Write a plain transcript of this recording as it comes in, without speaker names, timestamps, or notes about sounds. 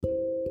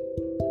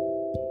The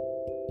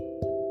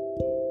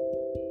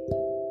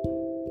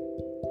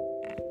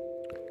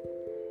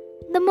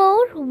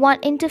more one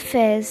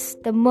interferes,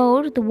 the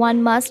more the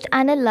one must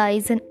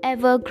analyze an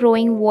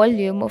ever-growing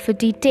volume of a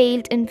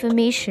detailed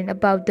information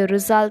about the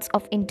results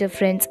of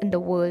interference in the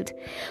world,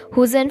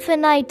 whose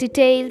infinite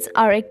details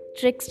are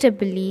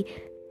inextricably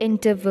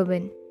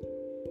interwoven.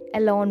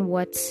 Alan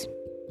Watts.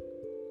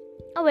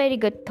 A very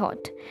good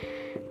thought,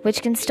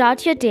 which can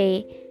start your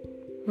day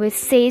with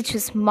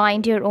sage's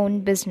mind your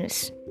own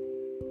business.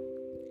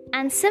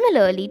 And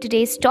similarly,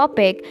 today's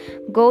topic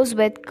goes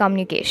with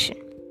communication.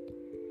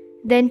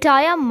 The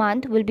entire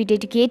month will be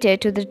dedicated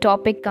to the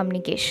topic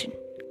communication,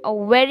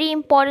 a very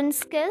important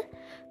skill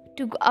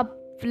to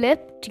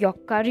uplift your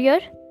career,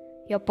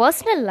 your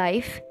personal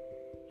life,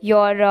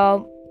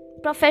 your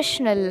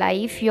professional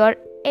life, your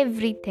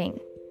everything.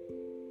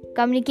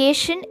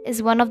 Communication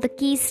is one of the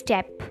key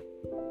steps.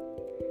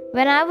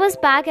 When I was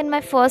back in my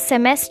first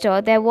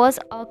semester, there was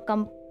a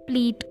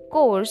complete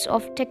course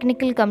of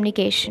technical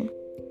communication.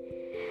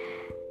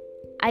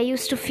 I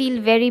used to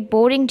feel very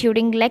boring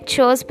during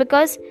lectures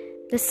because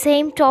the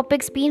same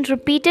topics being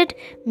repeated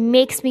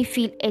makes me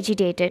feel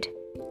agitated.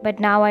 But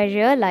now I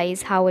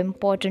realize how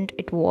important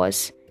it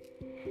was.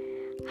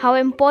 How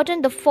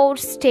important the 4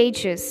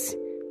 stages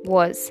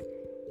was.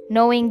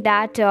 Knowing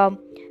that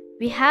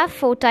we have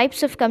 4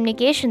 types of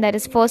communication. That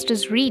is, first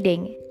is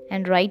reading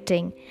and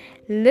writing,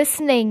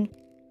 listening,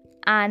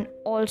 and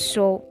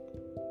also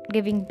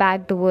giving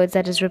back the words,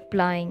 that is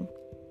replying.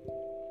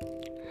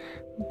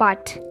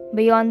 But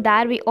beyond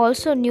that, we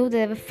also knew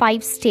there were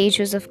 5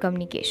 stages of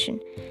communication.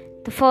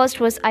 The first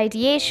was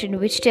ideation,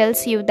 which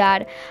tells you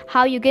that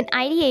how you can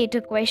ideate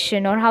a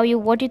question or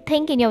what you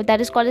think in your,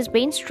 that is called as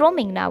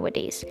brainstorming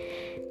nowadays.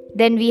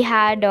 Then we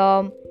had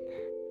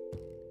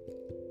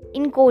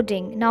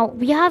encoding. Now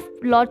we have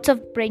lots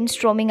of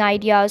brainstorming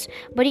ideas,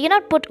 but you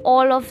cannot put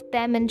all of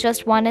them in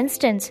just one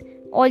instance.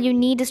 All you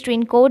need is to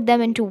encode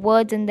them into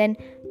words and then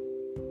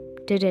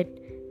did it.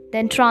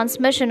 Then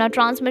transmission. Now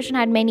transmission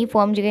had many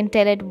forms. You can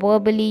tell it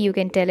verbally, you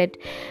can tell it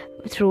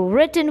through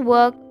written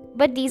work.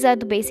 But these are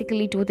the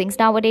basically 2 things.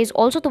 Nowadays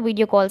also the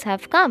video calls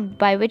have come,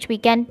 by which we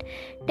can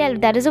tell.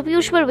 That is a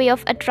usual way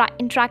of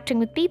interacting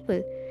with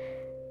people.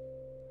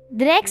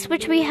 The next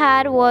which we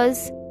had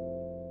was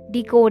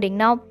decoding.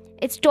 Now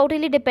it's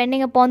totally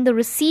depending upon the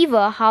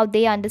receiver how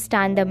they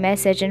understand the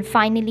message, and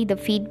finally the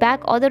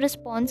feedback or the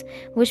response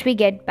which we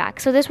get back.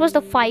 So this was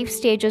the 5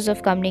 stages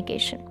of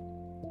communication.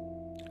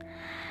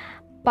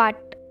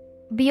 But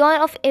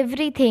beyond of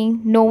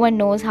everything, no one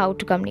knows how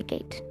to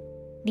communicate.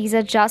 These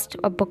are just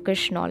a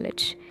bookish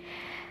knowledge.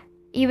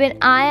 Even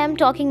I am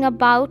talking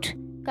about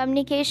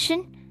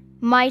communication,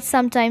 might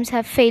sometimes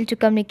have failed to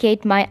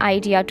communicate my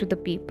idea to the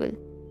people.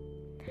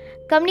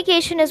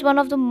 Communication is one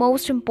of the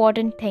most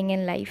important thing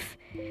in life.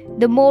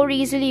 The more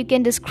easily you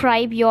can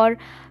describe your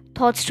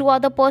thoughts to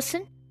other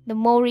person, the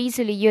more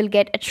easily they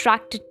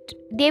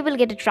will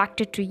get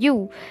attracted to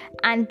you,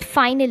 and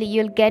finally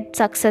you'll get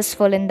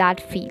successful in that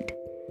field.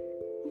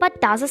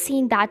 But does it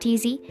seem that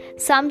easy?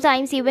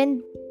 Sometimes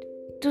even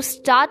to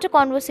start a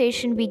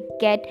conversation, we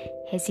get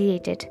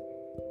hesitated.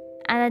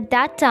 And at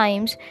that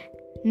times,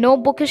 no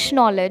bookish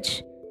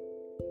knowledge,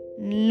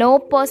 no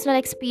personal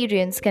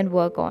experience can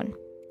work on.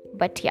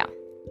 But yeah,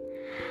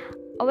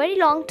 a very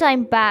long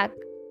time back,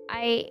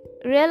 I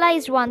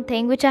realized one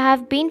thing which I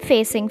have been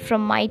facing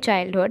from my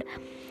childhood.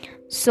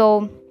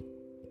 So,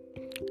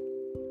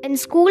 in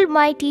school,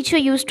 my teacher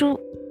used to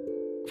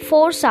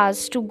force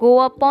us to go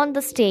up on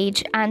the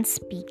stage and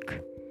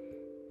speak.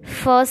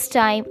 First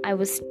time, I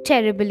was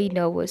terribly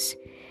nervous.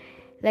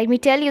 Let me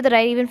tell you that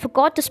I even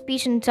forgot to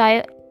speak in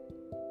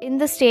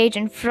the stage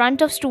in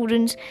front of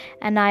students,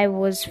 and I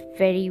was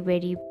very,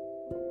 very,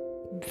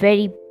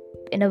 very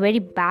in a very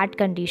bad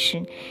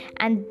condition.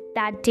 And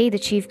that day, the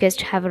chief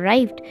guest have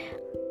arrived.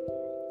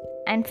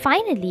 And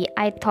finally,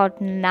 I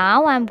thought,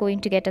 now I'm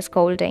going to get a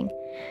scolding.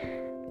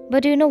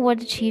 But do you know what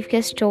the chief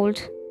guest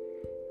told?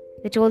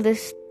 They told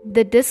us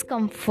the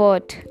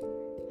discomfort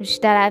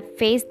that I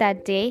faced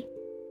that day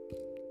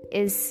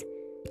is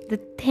the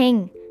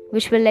thing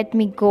which will let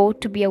me go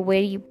to be a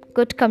very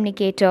good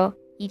communicator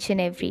each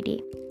and every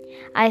day.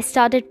 I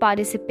started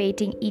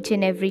participating each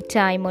and every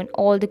time on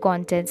all the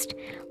contests.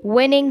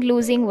 Winning,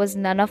 losing was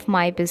none of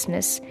my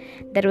business.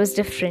 That was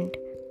different.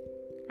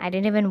 I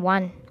didn't even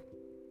win.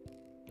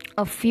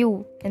 A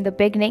few in the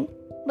beginning,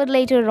 but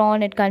later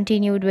on it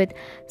continued with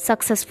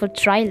successful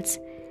trials.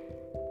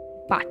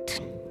 But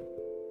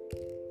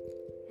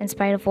in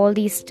spite of all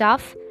these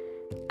stuff,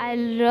 I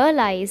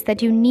realized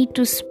that you need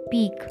to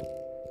speak.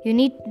 You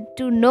need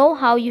to know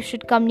how you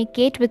should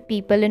communicate with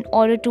people in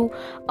order to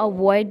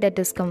avoid the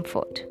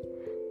discomfort.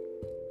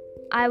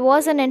 I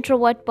was an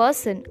introvert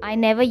person. I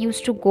never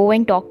used to go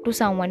and talk to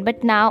someone,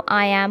 but now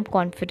I am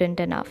confident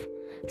enough.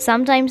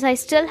 Sometimes I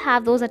still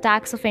have those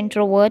attacks of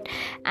introvert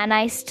and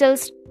I still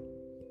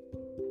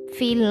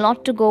feel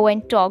not to go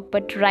and talk,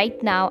 but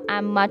right now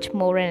I'm much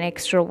more an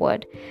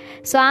extrovert.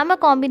 So I'm a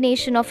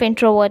combination of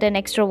introvert and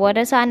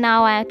extrovert, so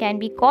now I can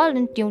be called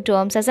in new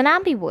terms as an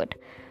ambivert.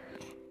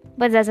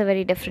 But that's a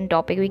very different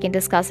topic. We can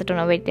discuss it on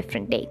a very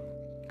different day.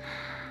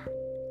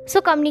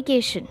 So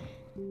communication,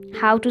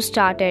 how to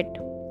start it,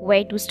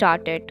 where to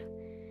start it,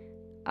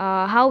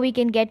 how we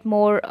can get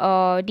more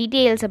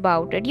details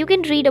about it. You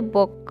can read a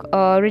book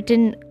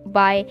written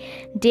by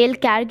Dale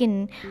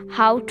Carnegie,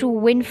 How to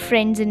Win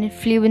Friends and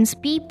Influence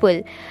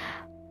People.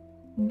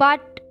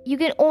 But you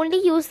can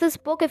only use this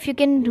book if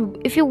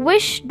you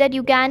wish that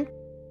you can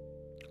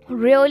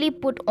really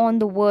put on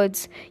the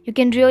words, you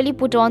can really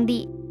put on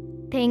the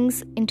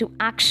things into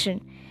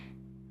action.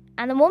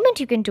 And the moment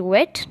you can do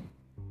it,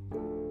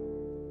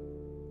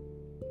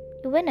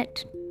 you win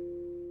it.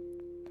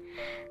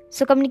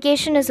 So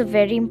communication is a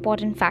very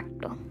important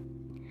factor.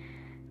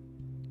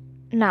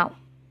 Now,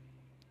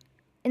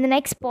 in the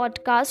next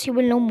podcast, you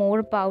will know more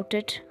about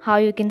it, how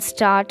you can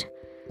start,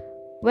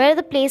 where are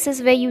the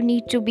places where you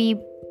need to be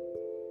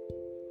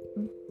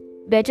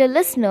better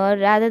listener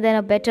rather than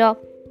a better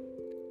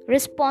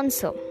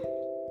responser,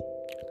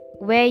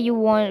 where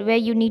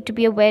you need to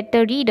be a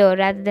better reader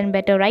rather than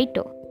better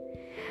writer.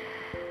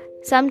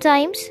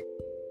 Sometimes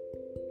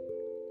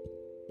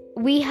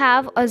we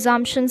have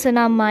assumptions in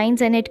our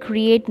minds and it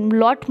creates a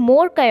lot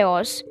more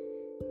chaos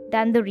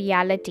than the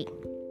reality.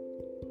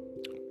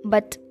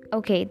 But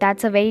okay,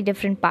 that's a very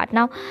different part.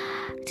 Now,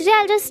 today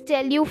I'll just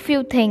tell you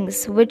few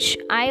things which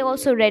I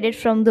also read it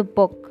from the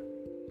book.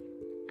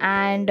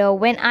 And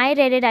when I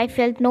read it, I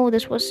felt, no,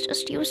 this was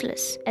just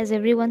useless, as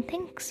everyone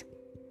thinks.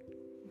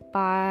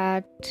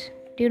 But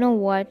do you know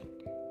what?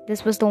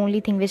 This was the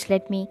only thing which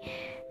let me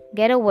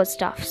get over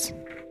stuffs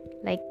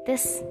like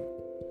this.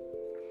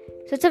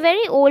 So it's a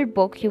very old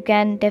book. You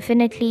can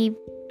definitely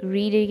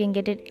read it. You can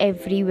get it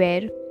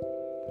everywhere.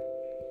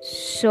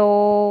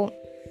 So,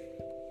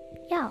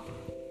 yeah.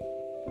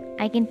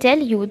 I can tell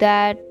you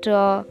that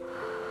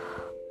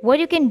what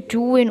you can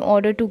do in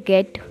order to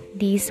get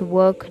these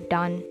work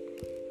done,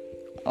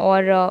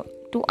 or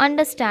to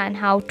understand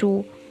how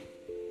to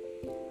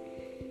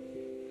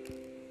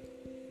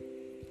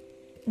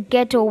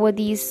get over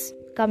these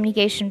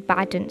communication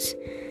patterns.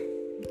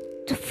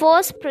 The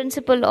first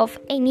principle of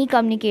any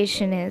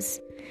communication is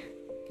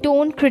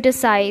don't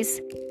criticize,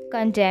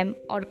 condemn,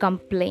 or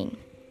complain.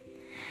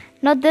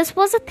 Now, this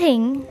was a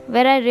thing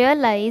where I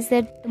realized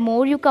that the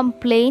more you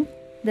complain,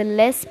 the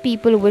less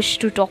people wish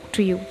to talk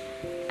to you,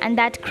 and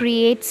that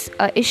creates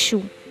an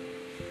issue.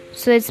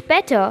 So it's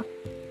better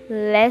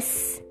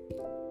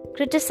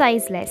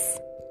criticize less,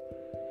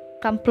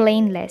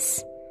 complain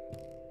less,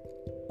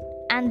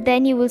 and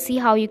then you will see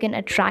how you can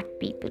attract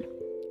people.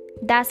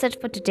 That's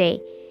it for today.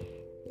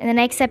 In the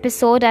next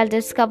episode, I'll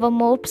discover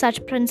more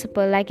such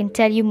principle. I can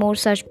tell you more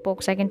such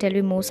books. I can tell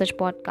you more such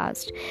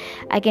podcasts.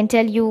 I can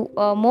tell you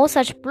more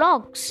such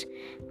blogs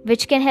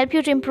which can help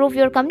you to improve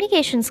your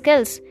communication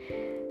skills.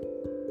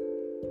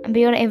 And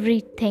beyond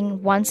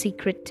everything, one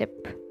secret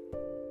tip.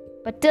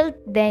 But till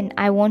then,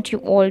 I want you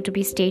all to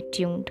be stay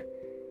tuned.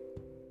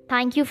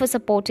 Thank you for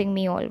supporting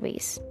me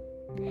always.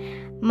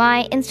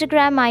 My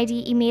Instagram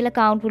ID, email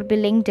account will be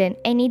linked in.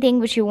 Anything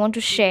which you want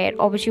to share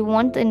or which you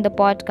want in the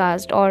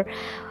podcast or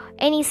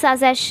any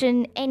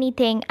suggestion,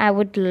 anything, I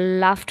would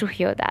love to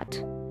hear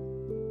that.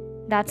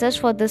 That's it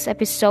for this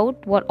episode,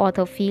 What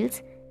Author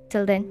Feels.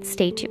 Till then,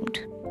 stay tuned.